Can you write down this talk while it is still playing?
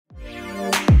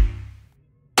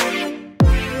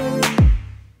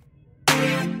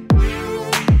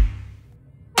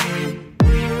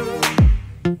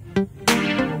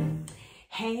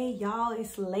y'all,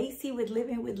 it's Lacey with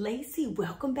Living with Lacey.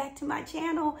 Welcome back to my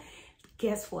channel.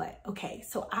 Guess what? Okay,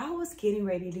 so I was getting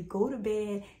ready to go to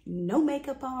bed, no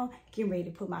makeup on, getting ready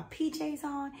to put my PJs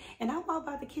on, and I walked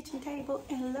by the kitchen table,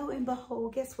 and lo and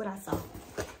behold, guess what I saw?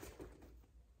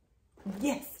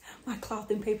 Yes, my cloth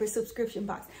and paper subscription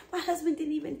box. My husband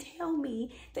didn't even tell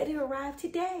me that it arrived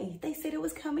today. They said it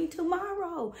was coming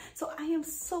tomorrow. So I am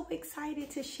so excited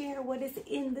to share what is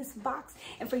in this box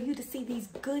and for you to see these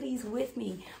goodies with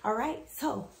me. All right,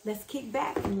 so let's kick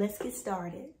back and let's get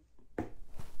started.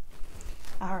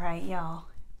 All right, y'all.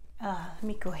 Let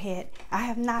me go ahead. I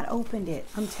have not opened it.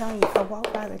 I'm telling you, I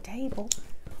walked by the table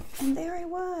and there it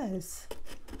was.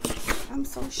 I'm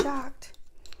so shocked.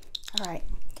 All right.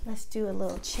 Let's do a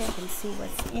little check and see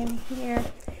what's in here.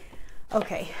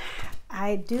 Okay,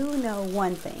 I do know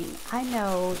one thing. I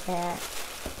know that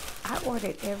I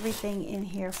ordered everything in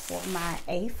here for my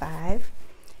A5.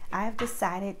 I've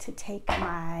decided to take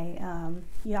my,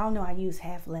 y'all know I use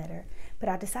half letter, but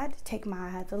I decided to take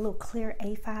the little clear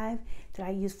A5 that I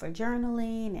use for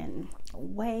journaling and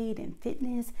weight and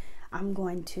fitness. I'm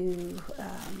going to,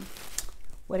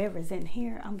 whatever's in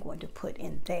here, I'm going to put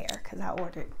in there because I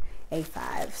ordered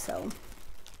A5, so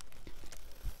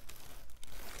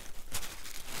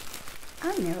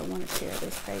I never want to share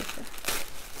this paper.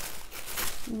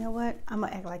 You know what? I'm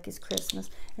gonna act like it's Christmas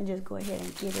and just go ahead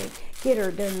and get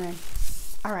her done.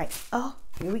 All right. Oh,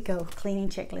 here we go. Cleaning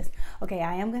checklist. Okay,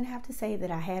 I am gonna have to say that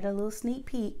I had a little sneak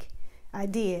peek. I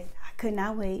did. I could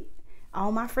not wait.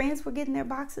 All my friends were getting their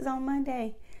boxes on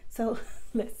Monday, so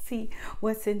let's see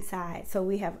what's inside. So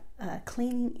we have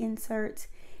cleaning inserts,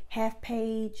 half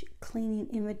page cleaning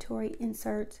inventory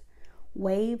inserts,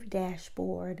 wave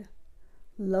dashboard,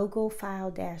 logo file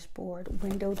dashboard,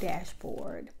 window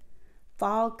dashboard,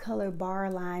 fall color bar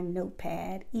line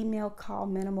notepad, email call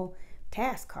minimal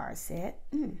task card set.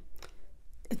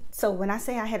 So when I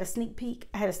say I had a sneak peek,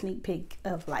 I had a sneak peek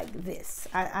of like this.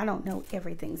 I don't know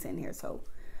everything's in here. So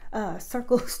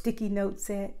circle sticky note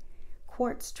set,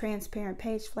 quartz transparent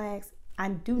page flags. I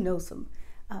do know some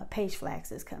page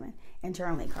flags is coming, and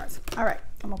journaling cards. All right,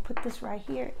 I'm gonna put this right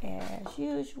here as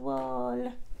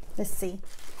usual. Let's see.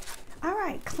 All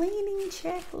right, cleaning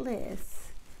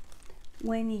checklist.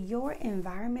 When your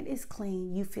environment is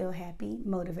clean, you feel happy,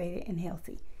 motivated, and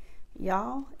healthy.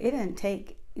 Y'all, it doesn't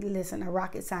take, listen, a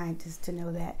rocket scientist to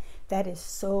know that. That is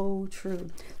so true.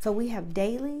 So we have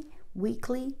daily,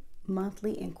 weekly,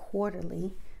 monthly, and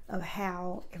quarterly of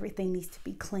how everything needs to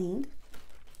be cleaned.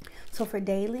 So for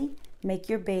daily, make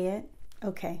your bed.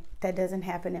 Okay, that doesn't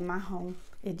happen in my home.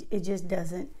 It just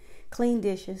doesn't. Clean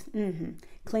dishes.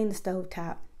 Clean the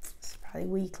stovetop. It's probably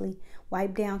weekly.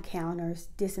 Wipe down counters.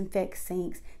 Disinfect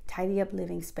sinks. Tidy up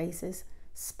living spaces.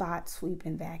 Spot, sweep,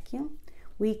 and vacuum.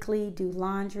 Weekly, do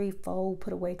laundry, fold,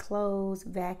 put away clothes,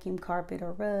 vacuum, carpet,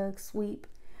 or rug, sweep.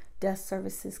 Dust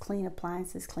services, clean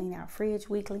appliances, clean out fridge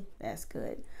weekly. That's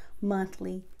good.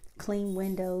 Monthly, clean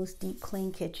windows, deep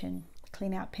clean kitchen,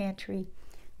 clean out pantry,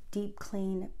 deep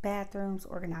clean bathrooms,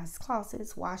 organize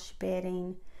closets, wash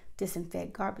bedding,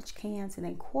 disinfect garbage cans. And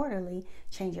then quarterly,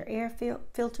 change your air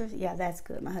filters. Yeah, that's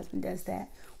good. My husband does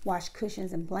that. Wash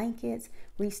cushions and blankets,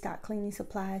 restock cleaning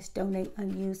supplies, donate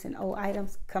unused and old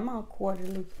items. Come on,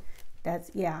 quarterly.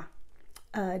 That's, yeah.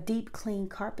 Deep clean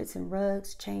carpets and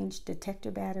rugs, change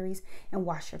detector batteries, and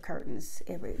wash your curtains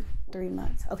every 3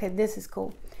 months. Okay, this is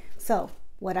cool. So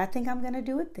what I think I'm going to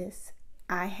do with this,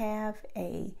 I have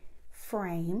a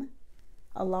frame,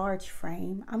 a large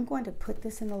frame. I'm going to put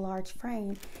this in a large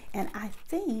frame, and I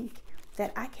think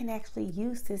that I can actually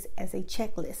use this as a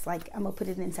checklist. Like, I'm gonna put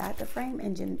it inside the frame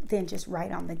and then just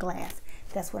write on the glass.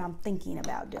 That's what I'm thinking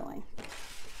about doing.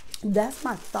 That's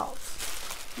my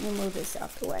thoughts. Let me move this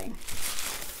out the way.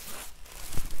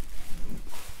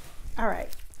 All right,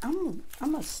 I'm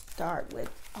gonna start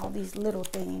with all these little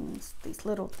things,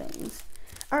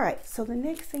 All right, so the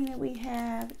next thing that we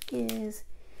have is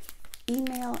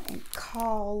email and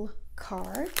call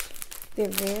cards. They're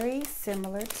very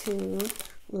similar to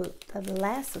the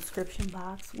last subscription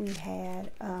box. We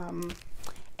had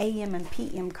AM and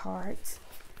PM cards.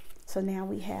 So now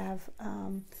we have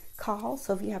calls.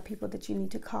 So if you have people that you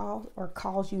need to call or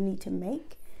calls you need to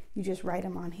make, you just write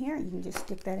them on here. You can just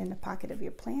stick that in the pocket of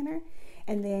your planner.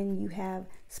 And then you have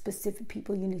specific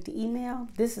people you need to email.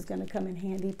 This is going to come in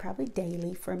handy probably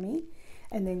daily for me.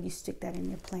 And then you stick that in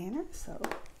your planner. So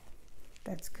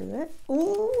that's good.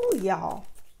 Ooh, y'all.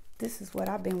 This is what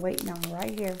I've been waiting on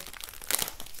right here.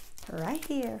 Right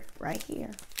here. Right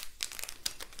here.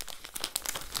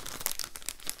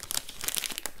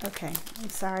 Okay. I'm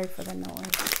sorry for the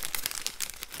noise.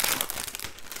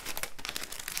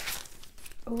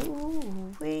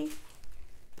 Ooh, wait.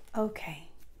 Okay,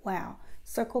 wow.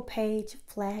 Circle page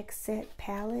flag set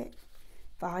palette,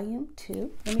 volume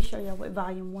 2. Let me show you what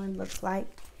volume 1 looks like.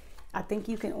 I think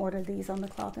you can order these on the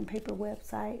Cloth and Paper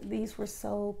website. These were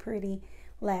so pretty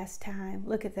last time.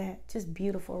 Look at that, just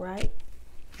beautiful, right?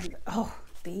 And oh,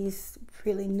 these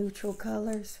really neutral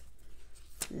colors.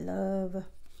 Love.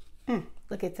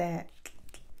 Look at that.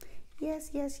 Yes,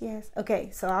 yes, yes.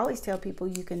 Okay, so I always tell people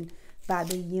you can buy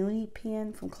the uni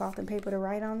pen from Cloth and Paper to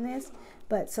write on this,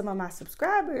 but some of my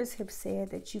subscribers have said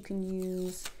that you can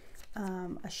use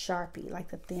a Sharpie, like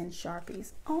the thin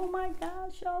Sharpies. Oh my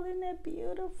gosh, y'all, isn't that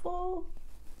beautiful?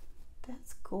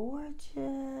 That's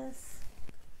gorgeous.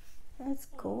 That's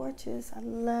gorgeous. I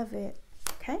love it.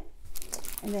 Okay,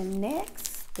 and then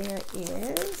next there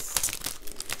is,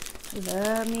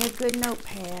 love me a good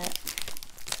notepad.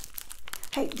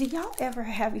 Hey, do y'all ever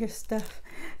have your stuff,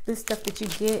 this stuff that you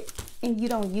get and you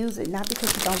don't use it, not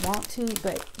because you don't want to,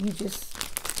 but you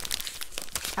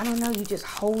just, I don't know, you just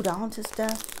hold on to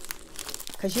stuff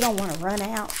because you don't want to run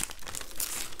out?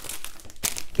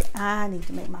 I need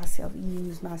to make myself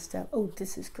use my stuff. Oh,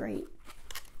 this is great.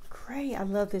 Gray, I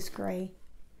love this gray.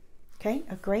 Okay,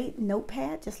 a great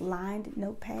notepad, just lined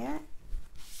notepad.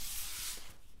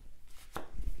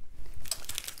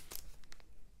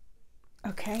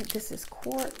 Okay, this is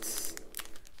quartz,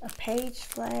 a page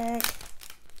flag.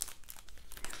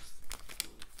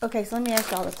 Okay, so let me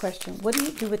ask y'all a question. What do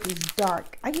you do with these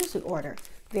dark? I usually order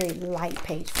very light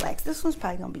page flags. This one's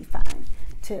probably gonna be fine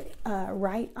to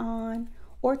write on,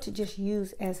 or to just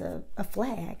use as a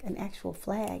flag, an actual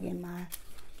flag in my,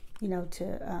 you know,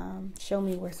 to show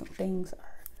me where some things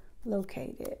are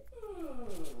located.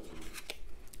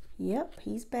 Yep,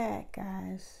 he's back,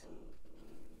 guys.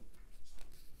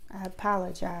 I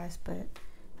apologize, but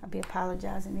I'll be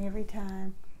apologizing every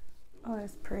time. Oh,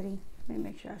 that's pretty. Let me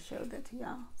make sure I showed that to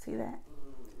y'all. See that?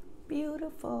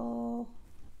 Beautiful.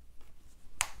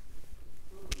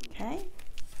 Okay.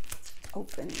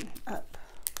 Open up.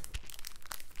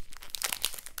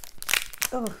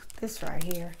 Oh, this right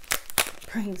here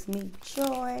brings me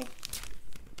joy.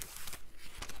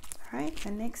 All right,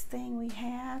 the next thing we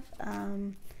have,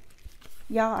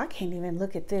 y'all, I can't even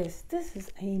look at this. This is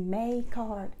a May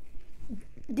card.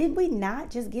 Did we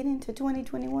not just get into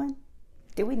 2021?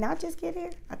 Did we not just get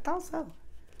here? I thought so.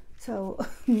 So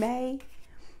May,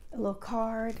 a little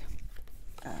card.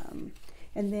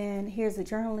 And then here's a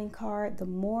journaling card. The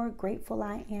more grateful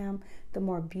I am, the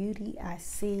more beauty I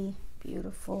see.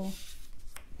 Beautiful.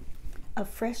 A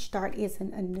fresh start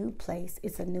isn't a new place.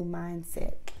 It's a new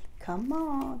mindset. Come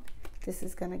on. This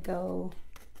is going to go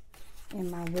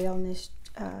in my wellness.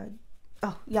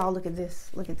 Oh, y'all, look at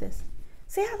this. Look at this.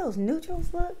 See how those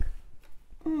neutrals look?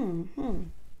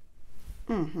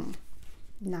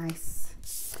 Nice.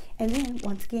 And then,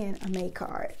 once again, a May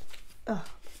card. Oh,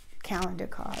 calendar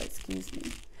card, excuse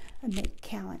me. A May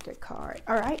calendar card.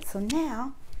 All right, so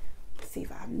now, let's see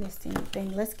if I missed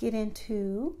anything. Let's get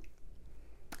into...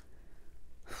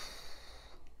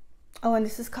 Oh, and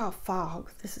this is called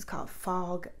fog. This is called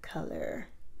fog color.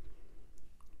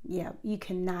 Yeah, you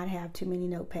cannot have too many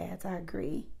notepads. I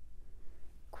agree.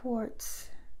 Quartz.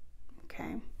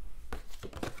 Okay.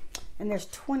 And there's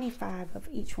 25 of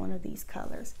each one of these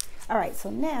colors. All right,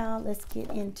 so now let's get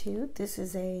into, this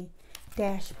is a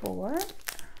dashboard.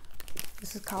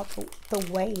 This is called the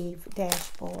Wave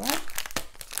dashboard.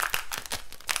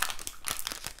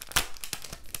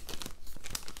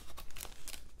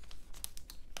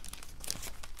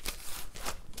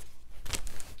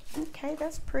 Okay,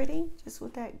 that's pretty, just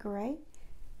with that gray.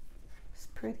 It's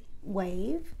pretty.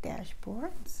 Wave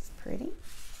dashboard, this is pretty.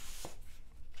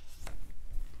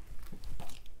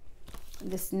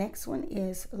 This next one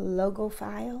is Logo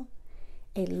File,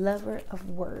 a lover of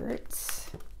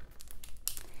words.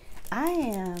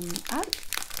 I've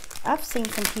seen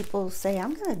some people say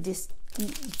I'm gonna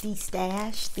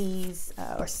destash these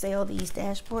or sell these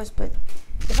dashboards, but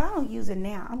if I don't use it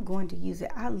now, I'm going to use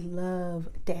it. I love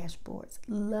dashboards,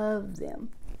 love them.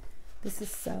 This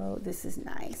is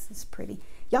nice, it's pretty.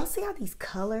 Y'all see how these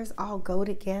colors all go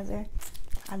together?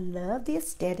 I love the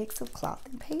aesthetics of Cloth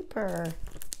and Paper.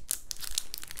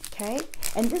 Okay,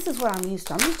 and this is what I'm used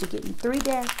to. I'm used to getting 3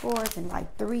 dashboards and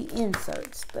like 3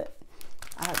 inserts, but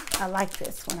I like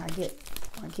this when I get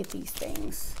these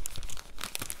things.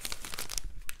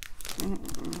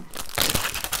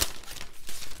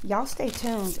 Y'all stay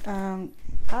tuned.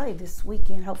 Probably this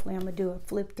weekend, hopefully I'm gonna do a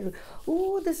flip through.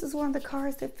 Ooh, this is one of the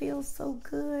cards that feels so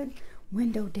good.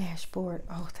 Window dashboard.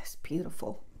 Oh, that's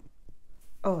beautiful.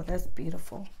 Oh, that's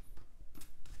beautiful.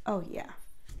 Oh yeah,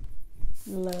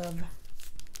 love.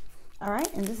 All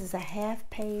right, and this is a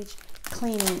half-page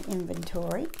cleaning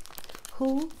inventory.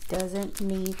 Who doesn't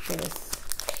need this?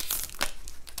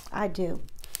 I do.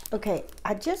 Okay,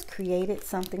 I just created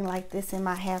something like this in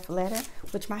my half letter,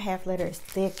 which my half letter is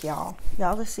thick, y'all.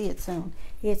 Y'all will see it soon.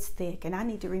 It's thick, and I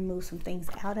need to remove some things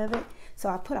out of it. So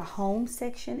I put a home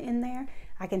section in there.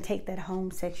 I can take that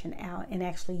home section out and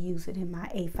actually use it in my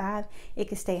A5. It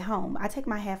can stay home. I take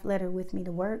my half letter with me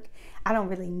to work. I don't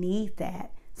really need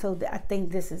that. So I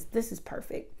think this is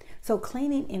perfect. So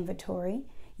cleaning inventory,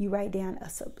 you write down a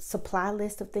supply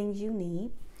list of things you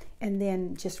need, and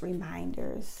then just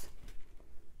reminders.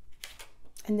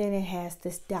 And then it has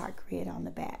this dot grid on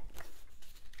the back.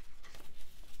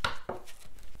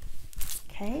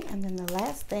 Okay, and then the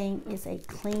last thing is a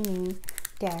cleaning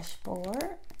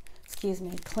dashboard. Excuse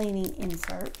me, cleaning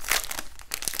inserts.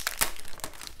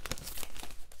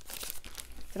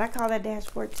 Did I call that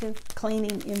dashboard too?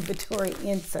 Cleaning inventory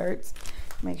inserts.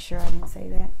 Make sure I didn't say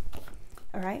that.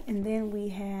 All right, and then we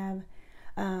have,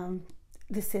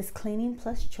 this says cleaning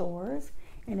plus chores,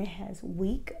 and it has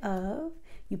week of.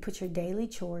 You put your daily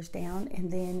chores down, and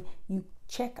then you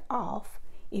check off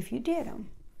if you did them.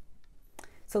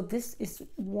 So this is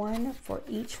one for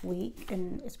each week,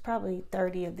 and it's probably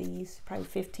 30 of these, probably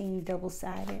 15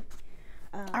 double-sided.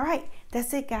 All right,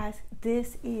 that's it, guys.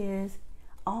 This is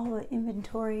all the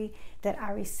inventory that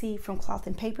I received from Cloth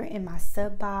and Paper in my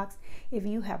sub box. If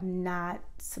you have not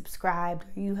subscribed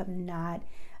or you have not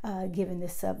given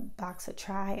this sub box a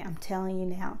try, I'm telling you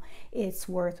now, it's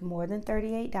worth more than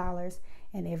 $38.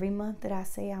 And every month that I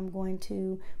say I'm going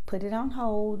to put it on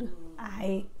hold,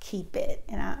 I keep it.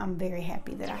 And I'm very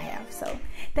happy that I have. So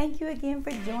thank you again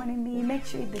for joining me. Make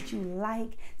sure that you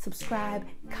like, subscribe,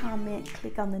 comment,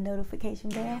 click on the notification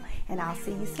bell, and I'll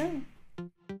see you soon.